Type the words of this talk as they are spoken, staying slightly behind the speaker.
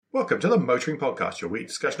Welcome to the Motoring Podcast, your weekly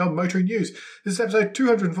discussion on motoring news. This is episode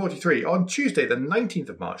 243 on Tuesday, the 19th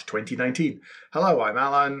of March, 2019. Hello, I'm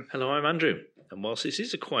Alan. Hello, I'm Andrew. And whilst this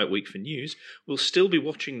is a quiet week for news, we'll still be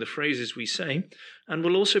watching the phrases we say, and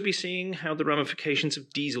we'll also be seeing how the ramifications of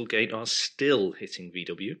Dieselgate are still hitting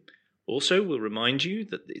VW. Also, we'll remind you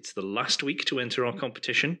that it's the last week to enter our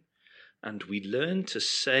competition, and we learn to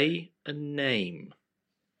say a name.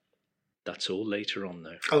 That's all later on,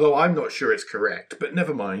 though. Although I'm not sure it's correct, but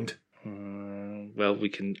never mind. Well, we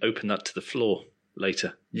can open that to the floor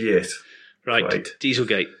later. Yes. Right,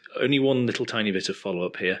 Dieselgate. Only one little tiny bit of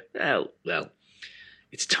follow-up here. Well,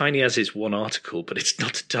 it's tiny as it's one article, but it's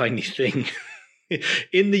not a tiny thing.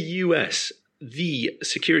 In the US, the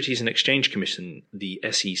Securities and Exchange Commission, the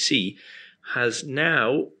SEC, has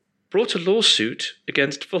now brought a lawsuit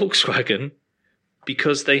against Volkswagen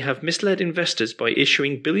because they have misled investors by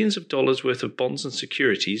issuing billions of dollars worth of bonds and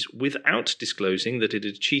securities without disclosing that it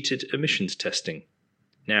had cheated emissions testing.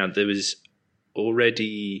 Now, there's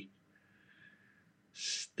already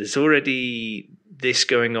this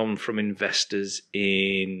going on from investors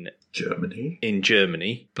in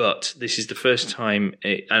Germany, but this is the first time,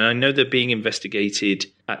 and I know they're being investigated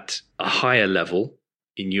at a higher level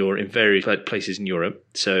in various places in Europe.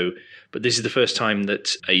 But this is the first time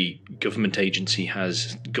that a government agency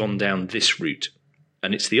has gone down this route.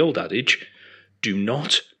 And it's the old adage, do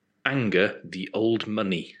not anger the old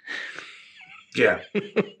money. Yeah.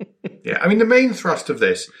 Yeah. I mean, the main thrust of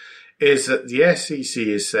this is that the SEC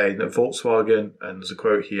is saying that Volkswagen, and there's a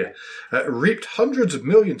quote here, reaped hundreds of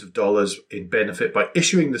millions of dollars in benefit by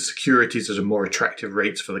issuing the securities at a more attractive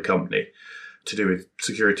rates for the company, to do with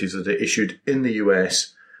securities that are issued in the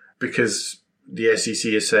US, because the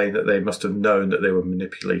SEC is saying that they must have known that they were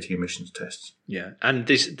manipulating emissions tests. Yeah, and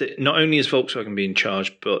not only is Volkswagen being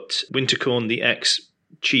charged, but Winterkorn, the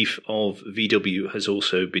ex-chief of VW, has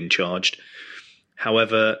also been charged.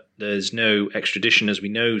 However, there's no extradition, as we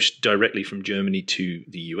know, directly from Germany to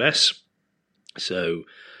the US. So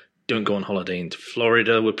don't go on holiday into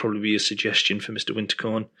Florida would probably be a suggestion for Mr.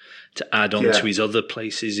 Winterkorn, to add on to his other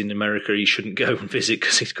places in America he shouldn't go and visit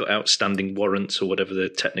because he's got outstanding warrants or whatever they're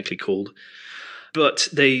technically called. But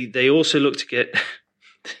they also look to get...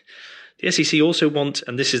 The SEC also want,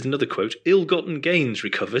 and this is another quote, ill-gotten gains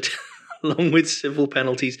recovered, along with civil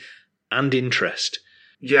penalties and interest.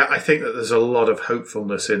 Yeah, I think that there's a lot of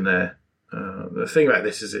hopefulness in there. The thing about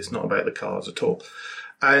this is it's not about the cars at all.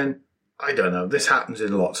 And I don't know, this happens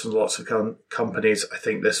in lots and lots of companies. I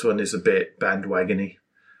think this one is a bit bandwagony.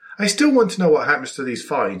 I still want to know what happens to these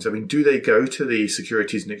fines. I mean, do they go to the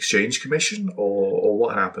Securities and Exchange Commission or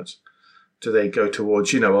what happens? Do they go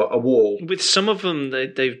towards, a wall? With some of them,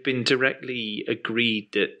 they've been directly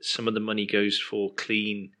agreed that some of the money goes for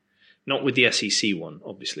clean, not with the SEC one,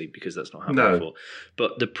 obviously, because that's not happened before,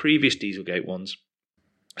 but the previous Dieselgate ones,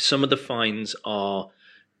 some of the fines are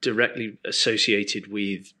directly associated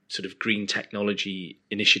with sort of green technology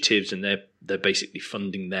initiatives, and they're basically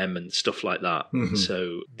funding them and stuff like that. Mm-hmm.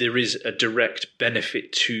 So there is a direct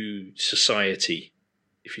benefit to society,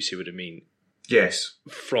 if you see what I mean. Yes.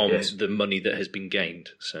 From the money that has been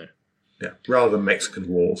gained. So, yeah, rather than Mexican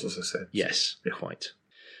walls, as I said. Yes, quite.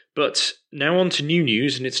 But now on to new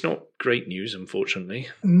news, and it's not great news, unfortunately.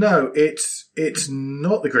 No, it's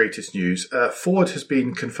not the greatest news. Ford has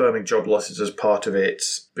been confirming job losses as part of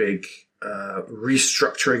its big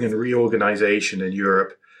restructuring and reorganization in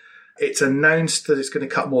Europe. It's announced that it's going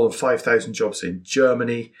to cut more than 5,000 jobs in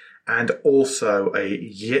Germany, and also a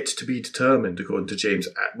yet-to-be-determined, according to James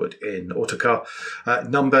Atwood in Autocar,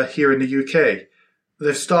 number here in the UK.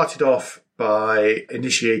 They've started off by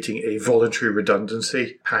initiating a voluntary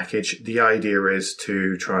redundancy package. The idea is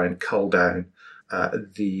to try and cull down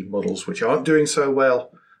the models which aren't doing so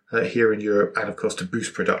well here in Europe, and, of course, to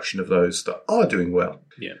boost production of those that are doing well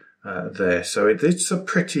there. So it's a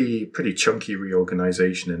pretty chunky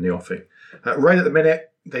reorganisation in the offing. Right at the minute,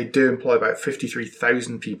 they do employ about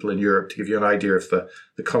 53,000 people in Europe, to give you an idea of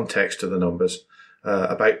the context of the numbers.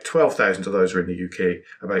 About 12,000 of those are in the UK,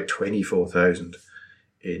 about 24,000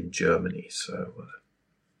 in Germany.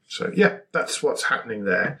 So yeah, that's what's happening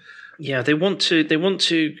there. Yeah, they want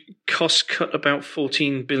to cost cut about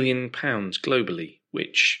 £14 billion globally,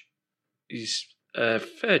 which is a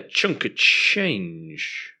fair chunk of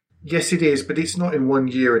change. Yes, it is, but it's not in 1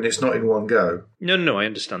 year and it's not in one go. No, I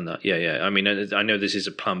understand that. Yeah. I mean, I know this is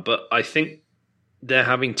a plan, but I think they're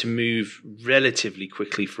having to move relatively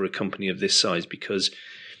quickly for a company of this size, because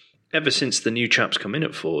ever since the new chap's come in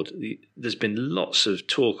at Ford, there's been lots of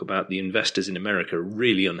talk about the investors in America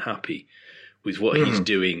really unhappy with what he's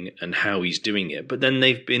doing and how he's doing it. But then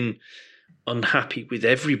they've been unhappy with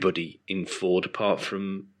everybody in Ford apart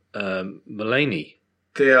from Mulaney.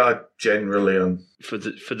 They are generally on for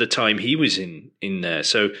the time he was in there.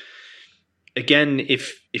 So again,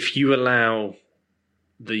 if you allow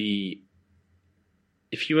the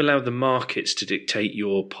markets to dictate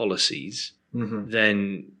your policies,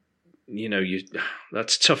 then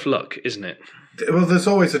that's tough luck, isn't it? Well, there's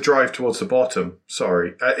always a drive towards the bottom.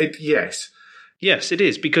 Sorry, yes, it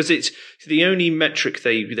is, because it's the only metric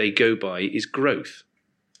they go by is growth.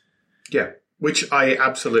 Yeah, which I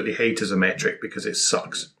absolutely hate as a metric because it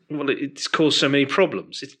sucks. Well, it's caused so many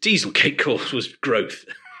problems. It's Dieselgate caused growth.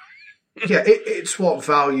 Yeah, it's what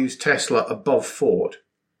values Tesla above Ford,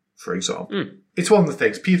 for example. It's one of the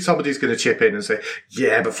things. Somebody's going to chip in and say,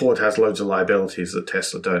 yeah, but Ford has loads of liabilities that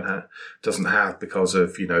Tesla doesn't have because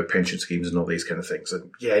of, pension schemes and all these kind of things.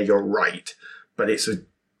 And yeah, you're right, but it's a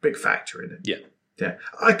big factor in it. Yeah.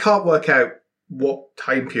 I can't work out what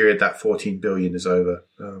time period that 14 billion is over.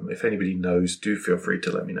 If anybody knows, do feel free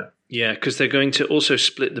to let me know. Yeah, because they're going to also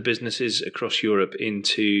split the businesses across Europe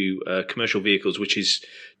into commercial vehicles, which is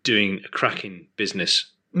doing a cracking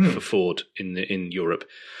business for Ford in Europe.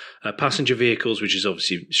 Passenger vehicles, which has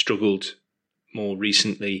obviously struggled more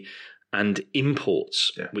recently, and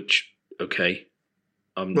imports, which, okay.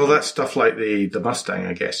 That's stuff like the Mustang,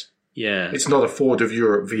 I guess. Yeah. It's not a Ford of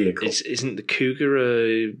Europe vehicle. Isn't the Cougar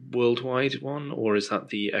a worldwide one, or is that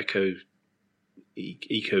the Eco,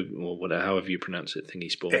 or whatever, however you pronounce it, thingy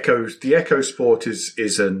sport? The Eco Sport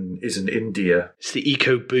is an India. It's the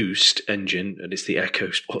Eco Boost engine, and it's the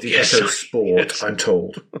Eco Sport. The Eco Sport, yes. I'm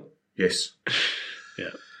told. Yes.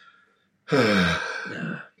 Yeah.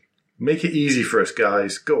 Make it easy for us,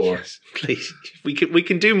 guys. Go on. Yes, please. We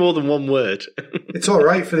can do more than one word. It's all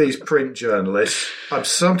right for these print journalists.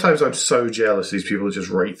 Sometimes I'm so jealous these people just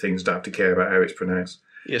write things, don't have to care about how it's pronounced.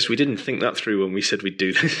 Yes, we didn't think that through when we said we'd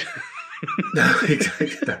do this. No,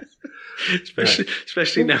 exactly. No.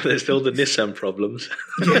 Especially now there's all the Nissan problems.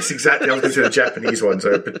 Yes, exactly. I was going to say the Japanese ones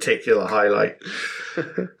are a particular highlight.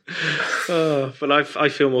 But I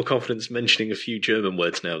feel more confidence mentioning a few German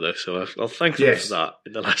words now, though, so I'll thank them for that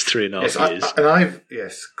in the last 3.5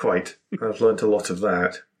 years. Quite. I've learnt a lot of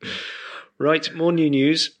that. Right, more new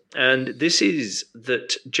news, and this is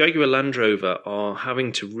that Jaguar Land Rover are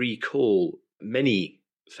having to recall many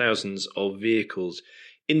thousands of vehicles.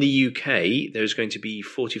 In the UK, there's going to be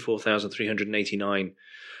 44,389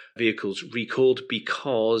 vehicles recalled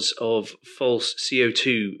because of false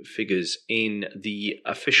CO2 figures in the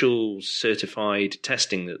official certified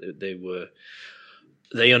testing that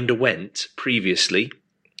they underwent previously.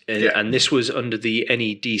 And this was under the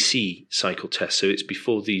NEDC cycle test, so it's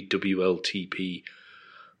before the WLTP.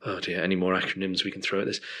 Oh dear, any more acronyms we can throw at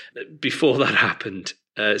this? Before that happened.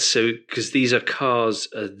 Because these are cars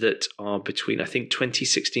that are between, I think,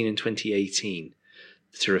 2016 and 2018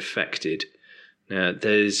 that are affected. Now,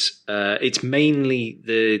 it's mainly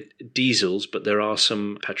the diesels, but there are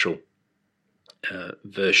some petrol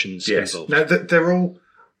versions involved. Now, they're all,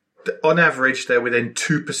 on average, they're within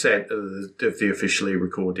 2% of the officially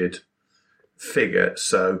recorded figure.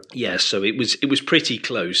 So so it was pretty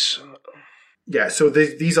close. Yeah, so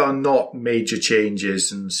these are not major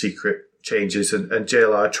changes and secret changes, and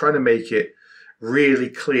JLR are trying to make it really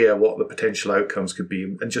clear what the potential outcomes could be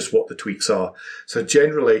and just what the tweaks are. So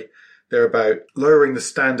generally, they're about lowering the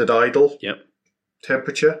standard idle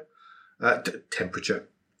temperature,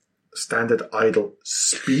 standard idle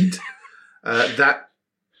speed. That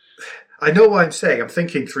I know what I'm saying. I'm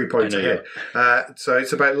thinking 3 points ahead. So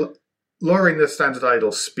it's about lowering the standard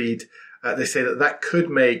idle speed. They say that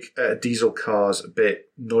could make diesel cars a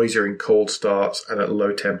bit noisier in cold starts and at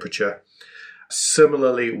low temperature.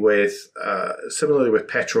 Similarly with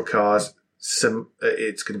petrol cars, it's going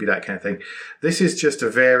to be that kind of thing. This is just a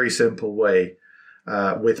very simple way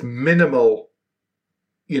with minimal,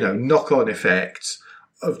 knock-on effects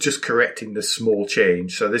of just correcting this small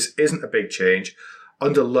change. So this isn't a big change.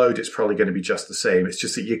 Under load, it's probably going to be just the same. It's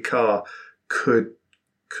just that your car could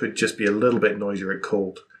just be a little bit noisier at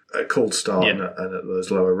cold start and at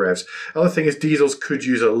those lower revs. Other thing is diesels could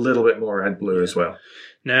use a little bit more AdBlue as well.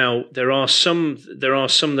 Now, there are some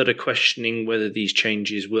that are questioning whether these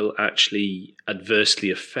changes will actually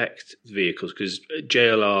adversely affect vehicles, because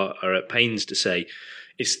JLR are at pains to say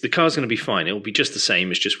the car's going to be fine. It will be just the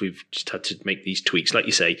same. It's just we've just had to make these tweaks, like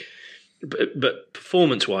you say. But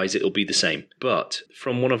performance-wise, it'll be the same. But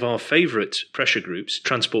from one of our favourite pressure groups,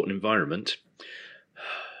 Transport and Environment,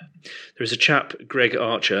 there's a chap, Greg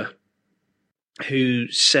Archer,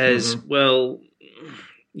 who says,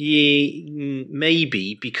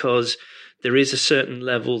 maybe because there is a certain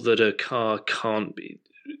level that a car can't be,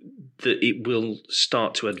 that it will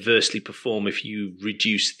start to adversely perform if you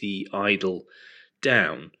reduce the idle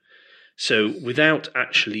down. So without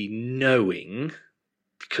actually knowing,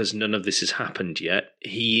 because none of this has happened yet,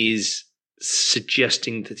 he is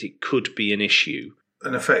suggesting that it could be an issue.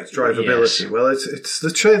 And affect drivability. Yes. Well, it's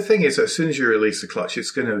the thing is, as soon as you release the clutch, it's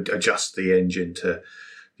going to adjust the engine to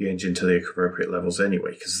the appropriate levels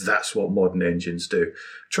anyway, because that's what modern engines do.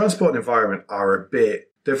 Transport and environment are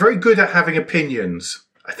they're very good at having opinions.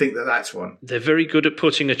 I think that's one. They're very good at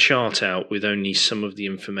putting a chart out with only some of the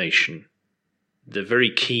information. They're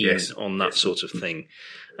very keen on that sort of thing.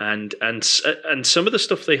 And some of the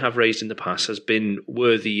stuff they have raised in the past has been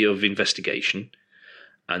worthy of investigation.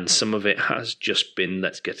 And some of it has just been,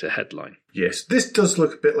 let's get a headline. Yes, this does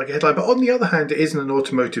look a bit like a headline. But on the other hand, it isn't an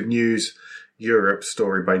Automotive News Europe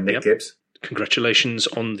story by Nick Gibbs. Congratulations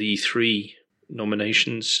on the 3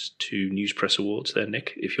 nominations to News Press Awards there,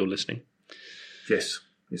 Nick, if you're listening. Yes,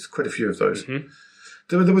 there's quite a few of those. Mm-hmm.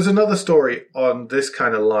 There was another story on this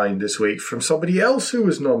kind of line this week from somebody else who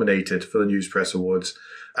was nominated for the News Press Awards,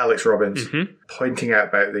 Alex Robbins, pointing out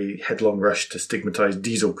about the headlong rush to stigmatise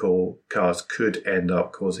diesel cars could end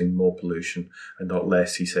up causing more pollution and not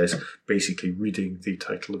less, he says, basically reading the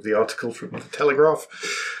title of the article from The Telegraph.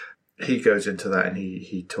 He goes into that and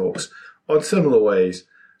he talks on similar ways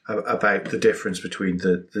about the difference between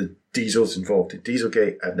the diesels involved in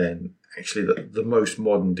Dieselgate and then actually the most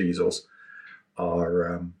modern diesels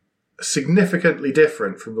are significantly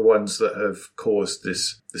different from the ones that have caused the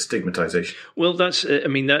stigmatization. Well, that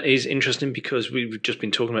is interesting because we've just been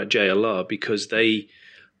talking about JLR because they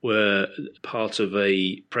were part of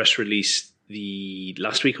a press release the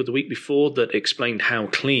last week or the week before that explained how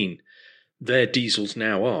clean their diesels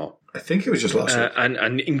now are. I think it was just last week.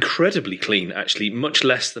 And incredibly clean, actually, much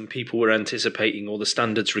less than people were anticipating or the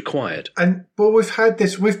standards required. But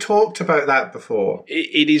we've talked about that before.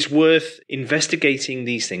 It is worth investigating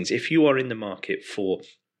these things. If you are in the market for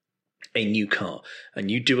a new car and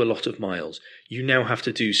you do a lot of miles, you now have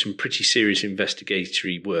to do some pretty serious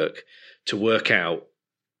investigatory work to work out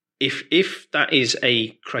if that is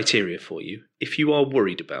a criteria for you, if you are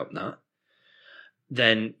worried about that,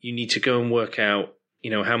 then you need to go and work out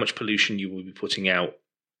how much pollution you will be putting out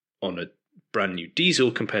on a brand new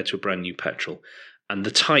diesel compared to a brand new petrol and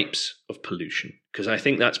the types of pollution. Because I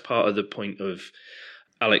think that's part of the point of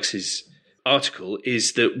Alex's article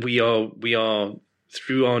is that we are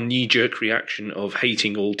through our knee-jerk reaction of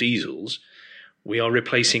hating all diesels, we are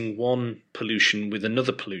replacing one pollution with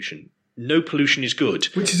another pollution. No pollution is good.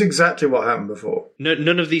 Which is exactly what happened before.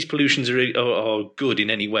 None of these pollutions are good in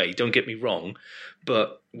any way, don't get me wrong,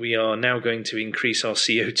 but we are now going to increase our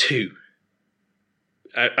CO2,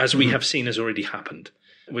 as we have seen has already happened.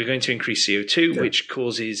 We're going to increase CO2, which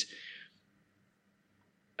causes...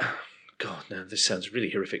 God, no, this sounds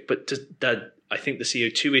really horrific, but I think the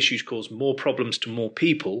CO2 issues cause more problems to more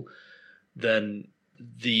people than...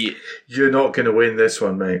 You're not going to win this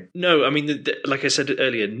one, mate. No, I mean, like I said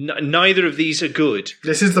earlier, neither of these are good.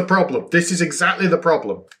 This is the problem. This is exactly the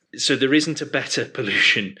problem. So there isn't a better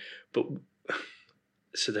pollution, but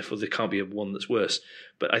so therefore there can't be a one that's worse.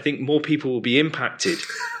 But I think more people will be impacted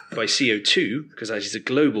by CO2 because that is a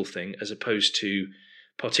global thing, as opposed to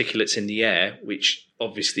particulates in the air, which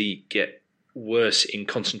obviously get worse in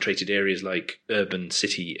concentrated areas like urban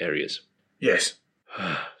city areas. Yes.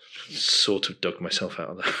 Sort of dug myself out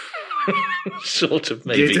of that. Sort of,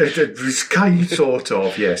 maybe. Sort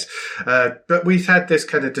of, yes. But we've had this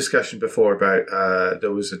kind of discussion before about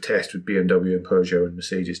there was a test with BMW and Peugeot and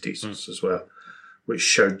Mercedes diesels as well, which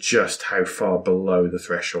showed just how far below the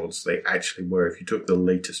thresholds they actually were if you took the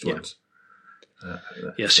latest ones. So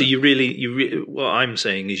what I'm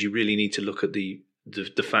saying is you really need to look at the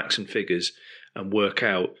facts and figures and work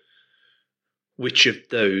out which of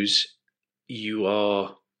those you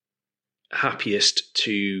are happiest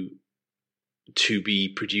to be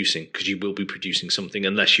producing, because you will be producing something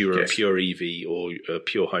unless you're a pure EV or a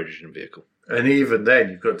pure hydrogen vehicle. And even then,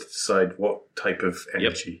 you've got to decide what type of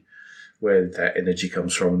energy, where that energy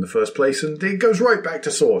comes from in the first place, and it goes right back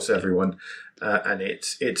to source, everyone. And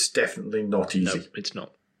it's definitely not easy. No, it's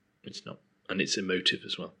not. It's not, and it's emotive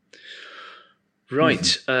as well.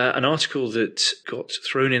 Right, an article that got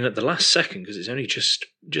thrown in at the last second because it's only just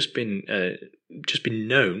been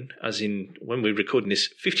known, as in when we're recording this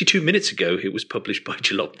 52 minutes ago. It was published by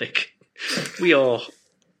Jalopnik. We are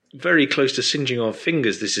very close to singeing our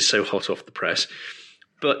fingers. This is so hot off the press.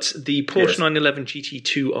 But the Porsche 911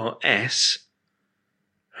 GT2 RS,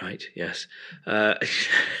 right? Yes, yeah,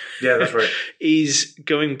 that's right, is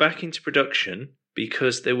going back into production.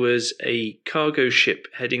 Because there was a cargo ship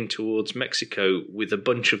heading towards Mexico with a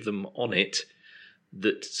bunch of them on it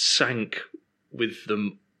that sank with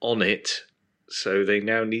them on it So they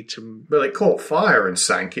now need to... Well, it caught fire and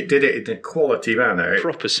sank. It did it in a quality manner.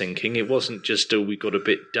 Proper sinking. It wasn't just, we got a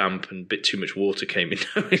bit damp and a bit too much water came in.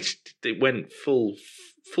 It went full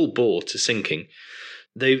bore to sinking.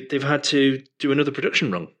 They've had to do another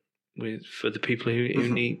production run for the people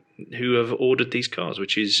who have ordered these cars,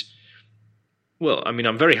 which is... Well, I mean,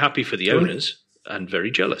 I'm very happy for the owners and very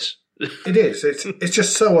jealous. It is. It's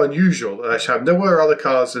just so unusual that that's happened. There were other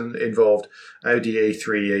cars involved: Audi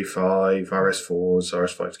A3, A5, RS4s,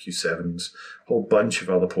 RS5 Q7s, a whole bunch of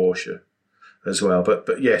other Porsche as well.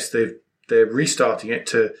 But yes, they're restarting it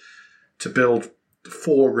to build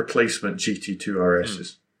 4 replacement GT2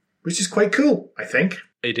 RSs, which is quite cool, I think.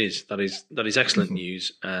 It is. That is excellent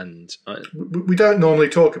news. And we don't normally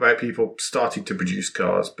talk about people starting to produce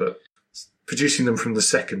cars, but producing them from the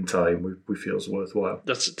second time we feel is worthwhile.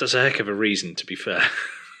 That's a heck of a reason, to be fair.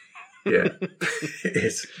 Yeah, it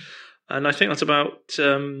is. And I think that's about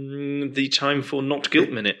the time for Not Guilt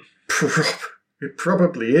Minute. It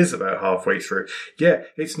probably is about halfway through. Yeah,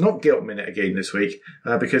 it's Not Guilt Minute again this week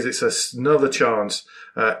because it's another chance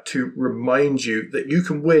to remind you that you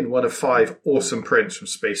can win one of 5 awesome prints from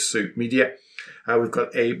Spacesuit Media. We've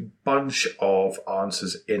got a bunch of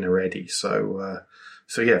answers in already. So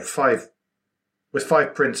yeah, 5... With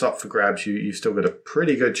 5 prints up for grabs, you've still got a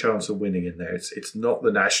pretty good chance of winning in there. It's not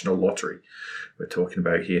the national lottery we're talking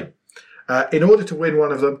about here. In order to win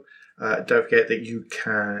one of them, don't forget that you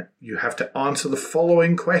have to answer the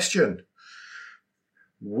following question.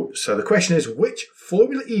 So the question is, which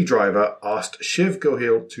Formula E driver asked Shiv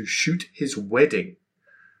Gohil to shoot his wedding?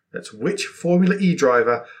 That's which Formula E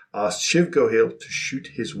driver asked Shiv Gohil to shoot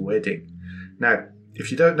his wedding. Now,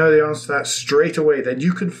 if you don't know the answer to that straight away, then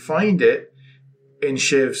you can find it in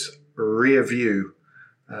Shiv's rear view,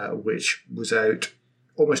 which was out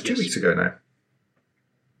almost 2 weeks ago now.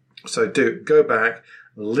 So go back,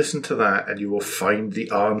 listen to that, and you will find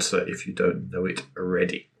the answer if you don't know it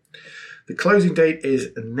already. The closing date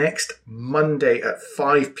is next Monday at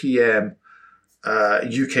 5 p.m.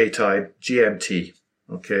 UK time, GMT.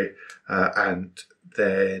 Okay, and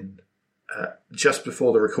then just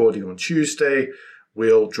before the recording on Tuesday,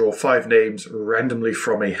 we'll draw 5 names randomly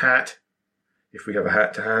from a hat, if we have a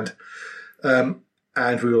hat to hand,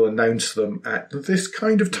 and we will announce them at this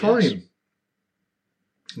kind of time. Yes.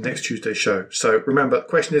 Next Tuesday's show. So remember, the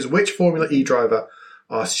question is, which Formula E driver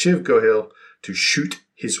asked Shiv Gohil to shoot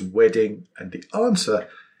his wedding? And the answer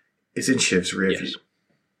is in Shiv's rear view.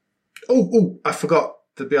 Oh, I forgot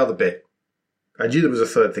the other bit. I knew there was a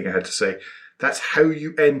third thing I had to say. That's how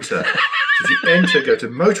you enter. So if you enter, go to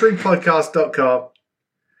motoringpodcast.com.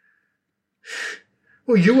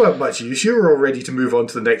 Well, you weren't much use. You were all ready to move on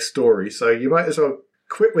to the next story, so you might as well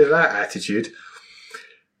quit with that attitude.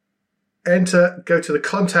 Enter, go to the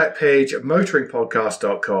contact page at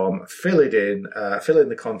motoringpodcast.com, fill in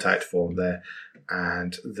the contact form there,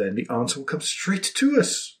 and then the answer will come straight to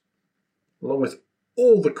us, along with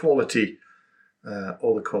all the quality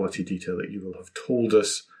detail that you will have told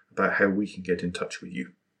us about how we can get in touch with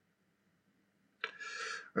you.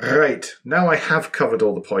 Right, now I have covered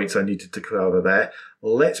all the points I needed to cover there.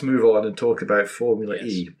 Let's move on and talk about Formula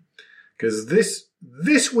E. Because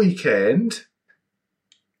this weekend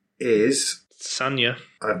is... Sanya.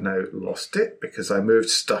 I've now lost it because I moved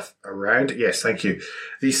stuff around. Yes, thank you.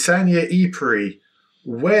 The Sanya E-Prix.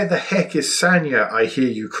 Where the heck is Sanya, I hear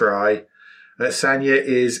you cry. Sanya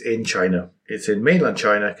is in China. It's in mainland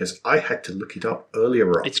China because I had to look it up earlier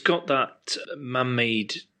on. It's got that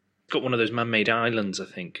man-made... got one of those man-made islands, I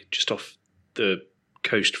think, just off the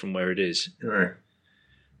coast from where it is. Right.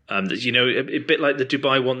 You know, a bit like the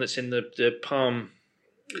Dubai one that's in the palm.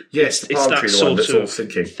 Yes, the palm it's tree, that the one that's sort all of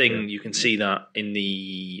sinking thing. Yeah. You can see that in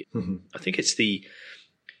the. I think it's the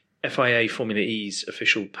FIA Formula E's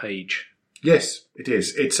official page. Yes, it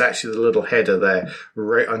is. It's actually the little header there,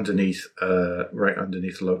 right underneath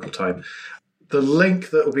local time. The link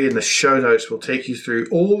that will be in the show notes will take you through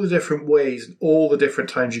all the different ways and all the different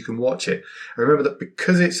times you can watch it. And remember that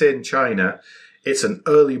because it's in China, it's an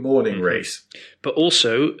early morning race. But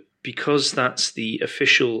also, because that's the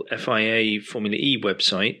official FIA Formula E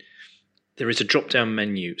website, there is a drop-down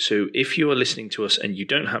menu. So if you are listening to us and you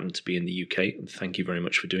don't happen to be in the UK, and thank you very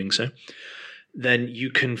much for doing so, then you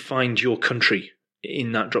can find your country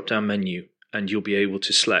in that drop-down menu and you'll be able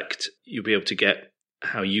to get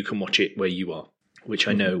how you can watch it where you are, which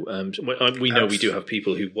I know. We know we do have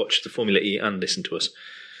people who watch the Formula E and listen to us,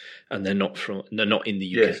 and they're not in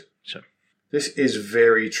the UK. Yes. So this is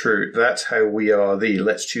very true. That's how we are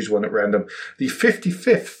let's choose one at random, the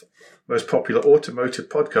 55th most popular automotive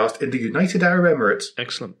podcast in the United Arab Emirates.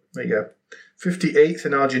 Excellent. There you go. 58th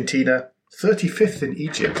in Argentina, 35th in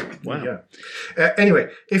Egypt. Wow. Yeah. Anyway,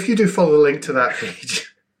 if you do follow the link to that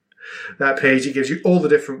page, it gives you all the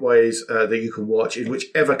different ways that you can watch in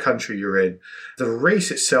whichever country you're in. The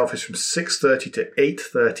race itself is from 6:30 to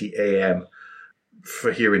 8:30 a.m.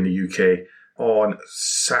 for here in the UK on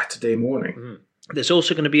Saturday morning. Mm. There's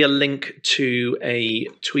also going to be a link to a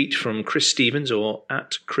tweet from Chris Stevens, or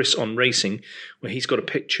at Chris on Racing, where he's got a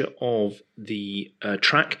picture of the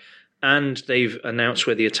track, and they've announced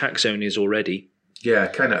where the attack zone is already. Yeah,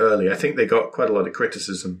 kind of early. I think they got quite a lot of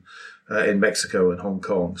criticism in Mexico and Hong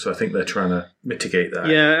Kong, so I think they're trying to mitigate that.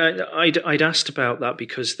 Yeah, I'd asked about that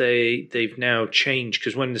because they've now changed,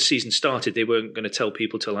 because when the season started, they weren't going to tell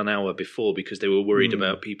people till an hour before because they were worried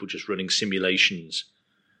about people just running simulations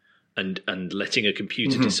and letting a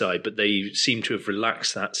computer decide, but they seem to have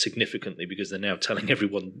relaxed that significantly because they're now telling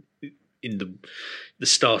everyone in the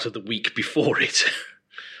start of the week before it.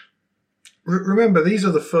 Remember, this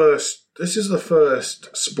is the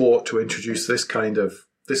first sport to introduce this kind of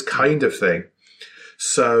thing.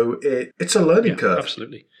 So it's a learning curve.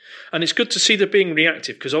 Absolutely. And it's good to see they're being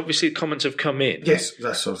reactive, because obviously comments have come in. Yes,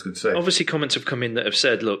 that's what I was going to say. Obviously comments have come in that have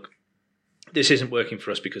said, look, this isn't working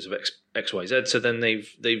for us because of X, Y, Z. So then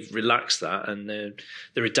they've relaxed that, and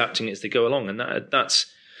they're adapting it as they go along. And that's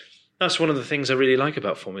one of the things I really like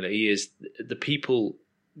about Formula E, is the people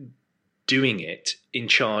doing it, in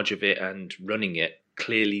charge of it and running it,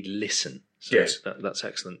 clearly listen. So yes. That's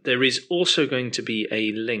excellent. There is also going to be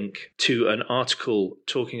a link to an article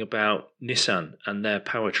talking about Nissan and their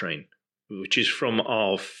powertrain, which is from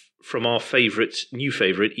our new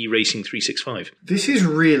favourite, eRacing 365. This is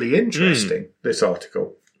really interesting, this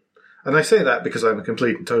article. And I say that because I'm a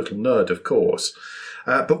complete and total nerd, of course.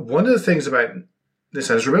 But one of the things about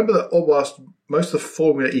Nissan is, remember that whilst most of the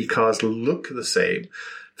Formula E cars look the same,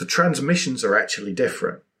 the transmissions are actually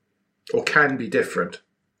different, or can be different.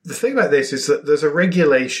 The thing about this is that there's a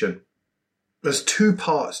regulation. There's two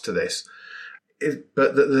parts to this,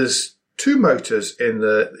 but there's two motors in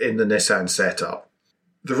the Nissan setup.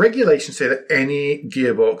 The regulations say that any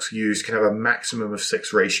gearbox used can have a maximum of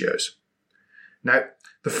 6 ratios. Now,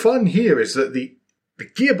 the fun here is that the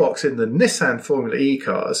gearbox in the Nissan Formula E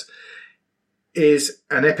cars is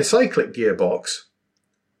an epicyclic gearbox.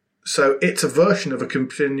 So it's a version of a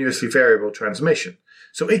continuously variable transmission.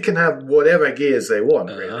 So it can have whatever gears they want,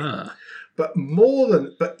 really. But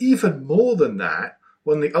even more than that,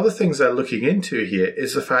 one of the other things they're looking into here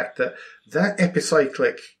is the fact that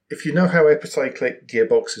epicyclic, if you know how epicyclic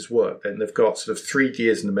gearboxes work, then they've got sort of 3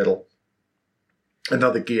 gears in the middle,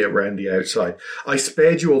 another gear around the outside. I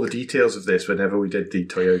spared you all the details of this whenever we did the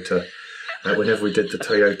Toyota.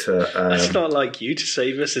 It's not like you to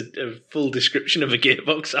save us a full description of a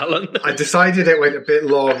gearbox, Alan. I decided it went a bit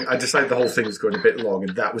long. I decided the whole thing was going a bit long,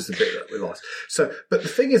 and that was the bit that we lost. So, but the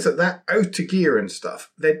thing is that outer gear and stuff,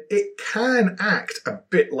 then it can act a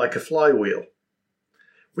bit like a flywheel,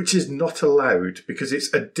 which is not allowed because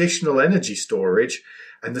it's additional energy storage.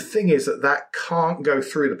 And the thing is that can't go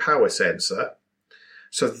through the power sensor.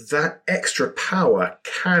 So that extra power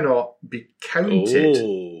cannot be counted.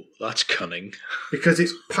 Oh, that's cunning. Because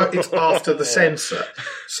it's after the sensor.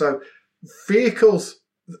 So vehicles,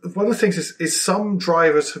 one of the things is some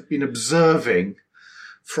drivers have been observing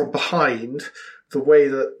from behind the way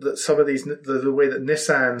that some of these, the way that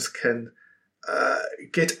Nissans can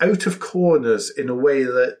get out of corners in a way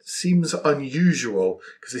that seems unusual,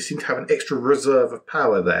 because they seem to have an extra reserve of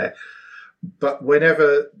power there. But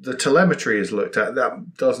whenever the telemetry is looked at,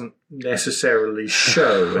 that doesn't necessarily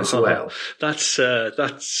show as well. That's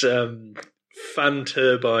fan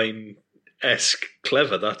turbine-esque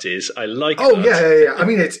clever, that is. I like that. Oh, yeah. I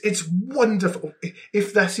mean, it's wonderful.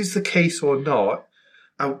 If that is the case or not,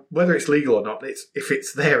 whether it's legal or not, if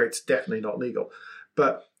it's there, it's definitely not legal.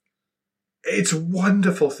 But it's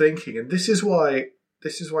wonderful thinking. And this is why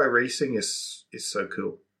racing is so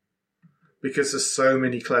cool. Because there's so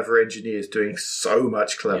many clever engineers doing so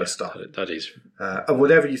much clever stuff. That is. And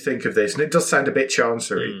whatever you think of this, and it does sound a bit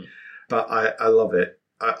chancery, but I love it.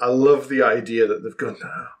 I love the idea that they've gone,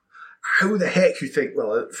 how the heck you think,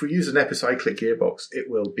 well, if we use an epicyclic gearbox,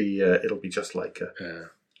 it'll be just like a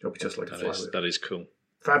flywheel. That is cool.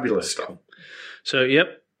 Fabulous stuff. Cool. So,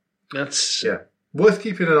 yep, that's... Yeah. Worth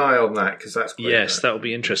keeping an eye on that, because that's great. Yes, that will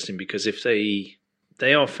be interesting, because if they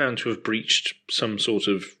are found to have breached some sort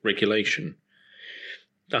of regulation,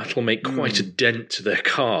 that'll make quite a dent to their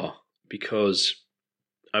car, because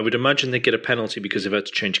I would imagine they get a penalty because they've had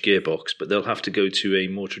to change gearbox, but they'll have to go to a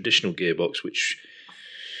more traditional gearbox, which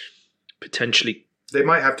potentially they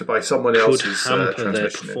might have to buy someone else's could hamper their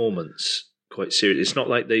transmission performance quite seriously. It's not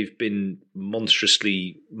like they've been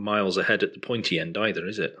monstrously miles ahead at the pointy end either,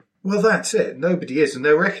 is it? Well, that's it. Nobody is. And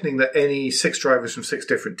they're reckoning that any 6 drivers from 6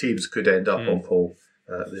 different teams could end up on pole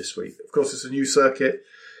this week. Of course, it's a new circuit,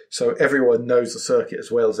 so everyone knows the circuit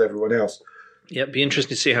as well as everyone else. Yeah, it'd be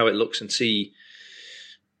interesting to see how it looks and see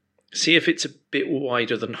if it's a bit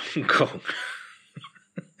wider than Hong Kong.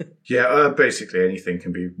 Yeah, basically anything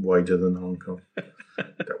can be wider than Hong Kong.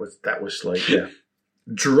 That was like,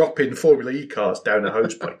 dropping Formula E cars down a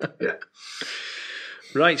hosepipe. Yeah.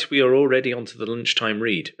 Right, we are already onto the lunchtime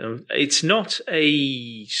read. It's not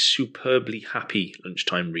a superbly happy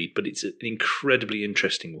lunchtime read, but it's an incredibly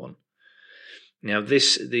interesting one. Now,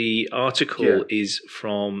 the article is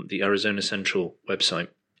from the Arizona Central website,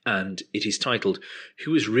 and it is titled,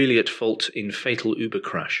 "Who is really at fault in fatal Uber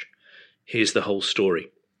crash? Here's the whole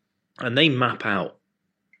story." And they map out.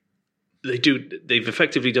 They've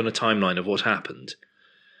effectively done a timeline of what happened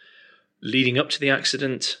leading up to the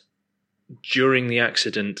accident, during the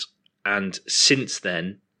accident, and since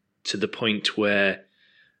then, to the point where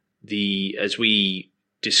as we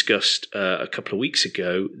discussed a couple of weeks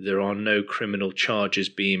ago, there are no criminal charges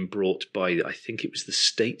being brought by, I think it was the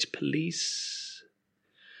state police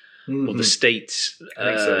or the state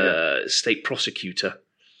state prosecutor.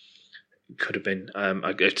 Could have been.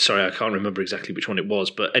 Sorry, I can't remember exactly which one it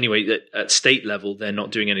was. But anyway, at state level, they're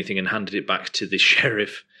not doing anything and handed it back to the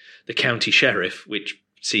sheriff, the county sheriff, which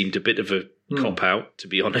seemed a bit of a cop-out, to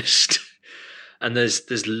be honest. And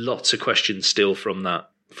there's lots of questions still from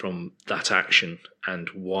that action and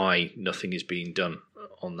why nothing is being done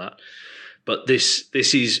on that. But this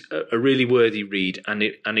is a really worthy read, and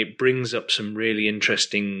it brings up some really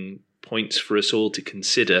interesting points for us all to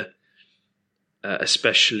consider,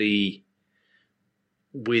 especially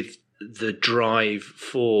with the drive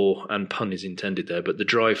for, and pun is intended there, but the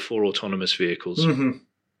drive for autonomous vehicles. Mm-hmm.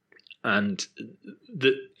 And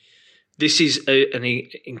this is an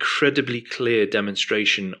incredibly clear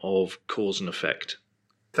demonstration of cause and effect.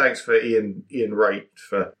 Thanks for Ian Wright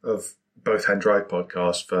of Both Hand Drive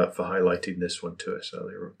podcast for highlighting this one to us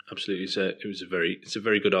earlier on. Absolutely, it's a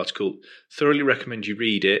very good article. Thoroughly recommend you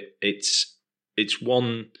read it. It's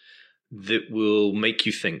one that will make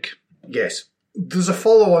you think. Yes. There's a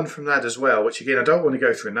follow-on from that as well, which again I don't want to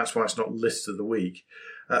go through, and that's why it's not list of the week.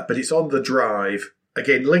 But it's on The Drive.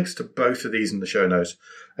 Again, links to both of these in the show notes.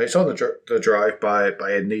 It's on the Drive by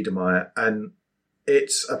Ed Niedermeyer, and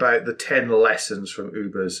it's about the 10 lessons from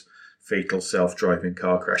Uber's fatal self-driving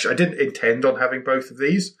car crash. I didn't intend on having both of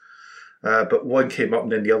these, but one came up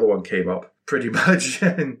and then the other one came up pretty much.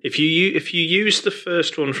 If you use the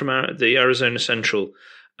first one from the Arizona Central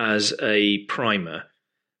as a primer,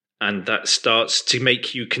 and that starts to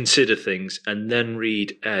make you consider things, and then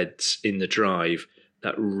read Ed's in The Drive,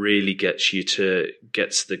 that really gets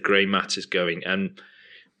the grey matters going,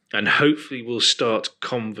 and hopefully we'll start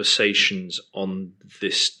conversations on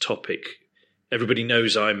this topic. Everybody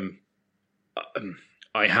knows I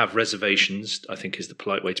have reservations, I think is the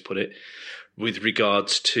polite way to put it, with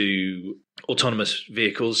regards to autonomous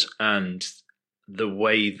vehicles and the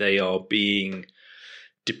way they are being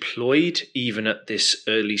deployed, even at this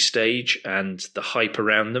early stage, and the hype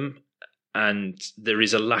around them. And there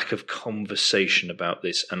is a lack of conversation about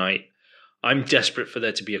this. And I'm desperate for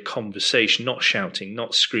there to be a conversation, not shouting,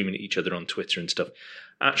 not screaming at each other on Twitter and stuff.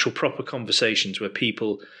 Actual proper conversations where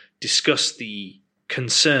people discuss the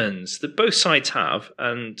concerns that both sides have.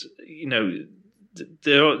 And,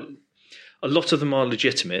 there are a lot of them are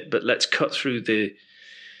legitimate, but let's cut through the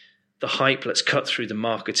hype, let's cut through the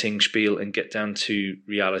marketing spiel and get down to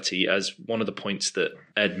reality. As one of the points that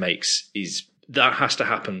Ed makes is that has to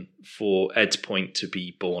happen for Ed's point to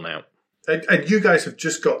be borne out. And you guys have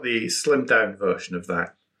just got the slimmed down version of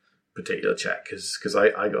that particular chat, because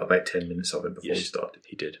I got about 10 minutes of it before we started.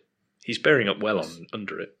 He did. He's bearing up well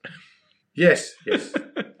under it. Yes,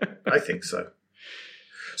 I think so.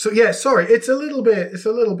 So yeah, sorry, it's a little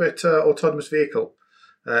bit autonomous vehicle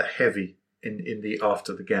heavy in the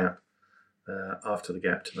after the gap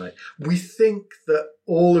tonight. We think that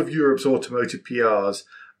all of Europe's automotive PRs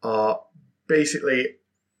are basically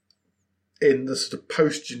in the sort of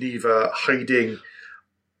post-Geneva hiding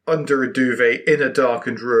under a duvet in a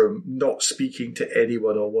darkened room, not speaking to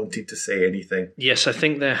anyone or wanting to say anything. Yes, I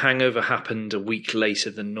think their hangover happened a week later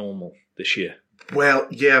than normal this year. Well,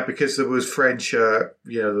 yeah, because there was French, there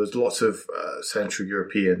was lots of Central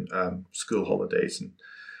European school holidays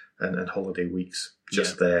and holiday weeks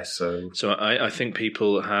just there. So I think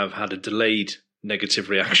people have had a delayed negative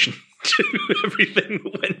reaction to everything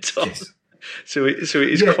that went on. Yes. So it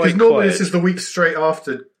is quite quiet. Normally this is the week straight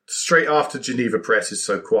after Geneva Press is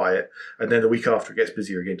so quiet, and then the week after it gets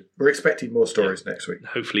busier again. We're expecting more stories next week.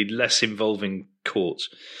 Hopefully less involving courts.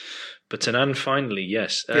 And finally,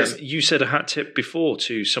 yes. Yes. You said a hat tip before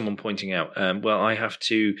to someone pointing out. Well, I have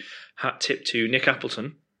to hat tip to Nick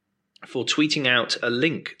Appleton for tweeting out a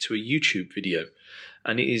link to a YouTube video,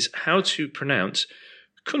 and it is how to pronounce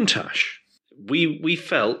Countach. We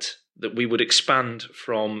felt that we would expand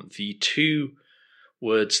from the 2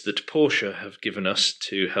 words that Porsche have given us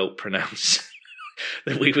to help pronounce,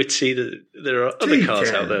 that we would see that there are other cars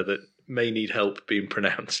out there that may need help being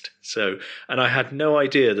pronounced. So, and I had no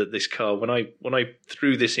idea that this car, when I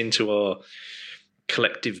threw this into our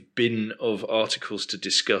collective bin of articles to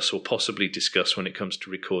discuss or possibly discuss when it comes to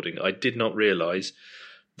recording, I did not realise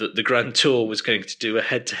that the Grand Tour was going to do a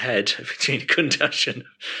head-to-head between Countach and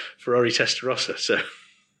Ferrari Testarossa. So,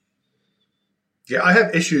 yeah, I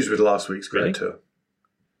have issues with last week's Grand Tour.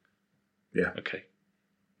 Yeah. Okay.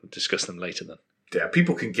 We'll discuss them later then. Yeah,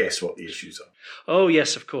 people can guess what the issues are. Oh,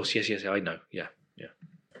 yes, of course. Yes, I know. Yeah.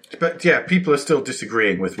 But yeah, people are still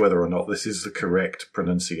disagreeing with whether or not this is the correct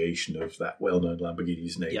pronunciation of that well-known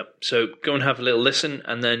Lamborghini's name. Yep. So go and have a little listen,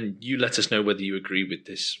 and then you let us know whether you agree with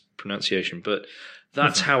this pronunciation. But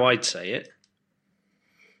that's how I'd say it.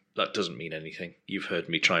 That doesn't mean anything. You've heard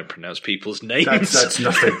me try and pronounce people's names. That's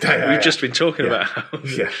nothing. We've just been talking about how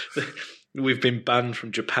Yeah. we've been banned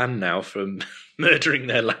from Japan now from murdering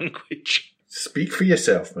their language. Speak for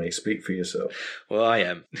yourself, mate. Speak for yourself. Well, I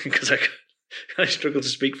am, because I struggle to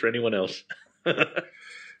speak for anyone else.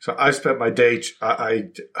 So I've spent my day,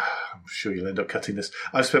 I'm sure you'll end up cutting this,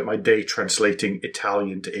 I've spent my day translating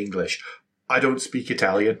Italian to English. I don't speak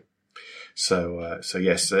Italian. So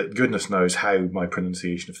yes, goodness knows how my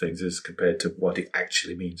pronunciation of things is compared to what it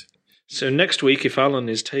actually means. So next week, if Alan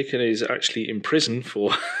is actually in prison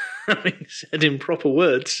for having said improper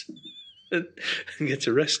words and gets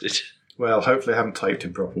arrested. Well, hopefully I haven't typed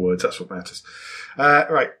in proper words. That's what matters.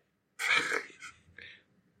 Right.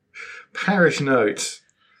 Parish notes.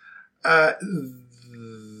 I've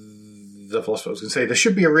lost what I was going to say. There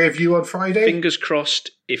should be a review on Friday. Fingers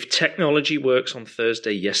crossed. If technology works on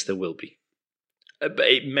Thursday, yes, there will be. But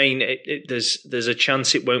there's a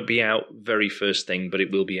chance it won't be out very first thing, but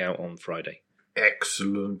it will be out on Friday.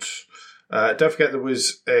 Excellent. Don't forget there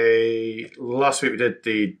was last week we did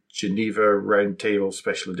the Geneva Roundtable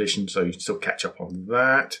Special Edition, so you can still catch up on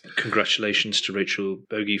that. Congratulations to Rachel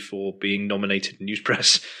Bogey for being nominated in News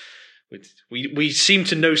Press. We seem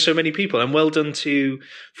to know so many people, and well done to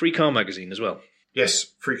Free Car Magazine as well. Yes,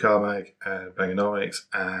 Free Car Mag, Bangonomics,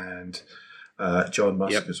 and John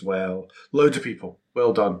Musk as well. Loads of people.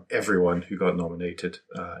 Well done, everyone who got nominated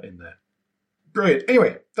in there. Brilliant.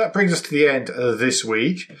 Anyway, that brings us to the end of this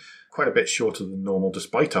week. Quite a bit shorter than normal,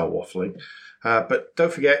 despite our waffling. But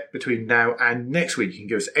don't forget, between now and next week, you can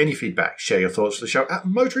give us any feedback. Share your thoughts for the show at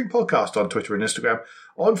Motoring Podcast on Twitter and Instagram,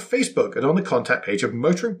 on Facebook, and on the contact page of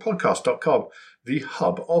motoringpodcast.com, the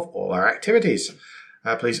hub of all our activities.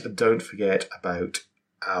 Please don't forget about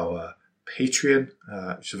our Patreon,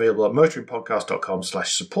 which is available at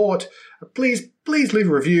motoringpodcast.com/support. Please leave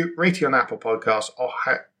a review, rating on Apple Podcasts, or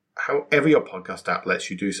however your podcast app lets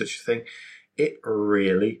you do such a thing. It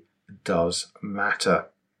really does matter.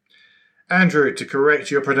 Andrew, to correct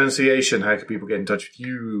your pronunciation, how can people get in touch with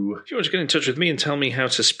you? If you want to get in touch with me and tell me how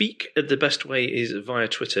to speak, the best way is via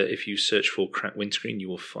Twitter. If you search for Crack Windscreen, you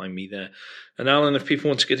will find me there. And Alan, if people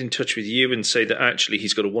want to get in touch with you and say that actually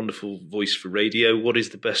he's got a wonderful voice for radio, what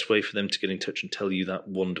is the best way for them to get in touch and tell you that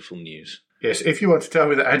wonderful news? Yes, if you want to tell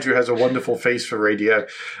me that Andrew has a wonderful face for radio,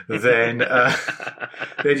 then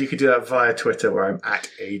then you can do that via Twitter, where I'm at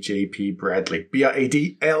AJP Bradley,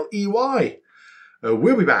 Bradley.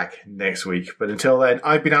 We'll be back next week, but until then,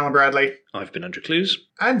 I've been Alan Bradley. I've been Andrew Clues.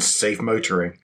 And safe motoring.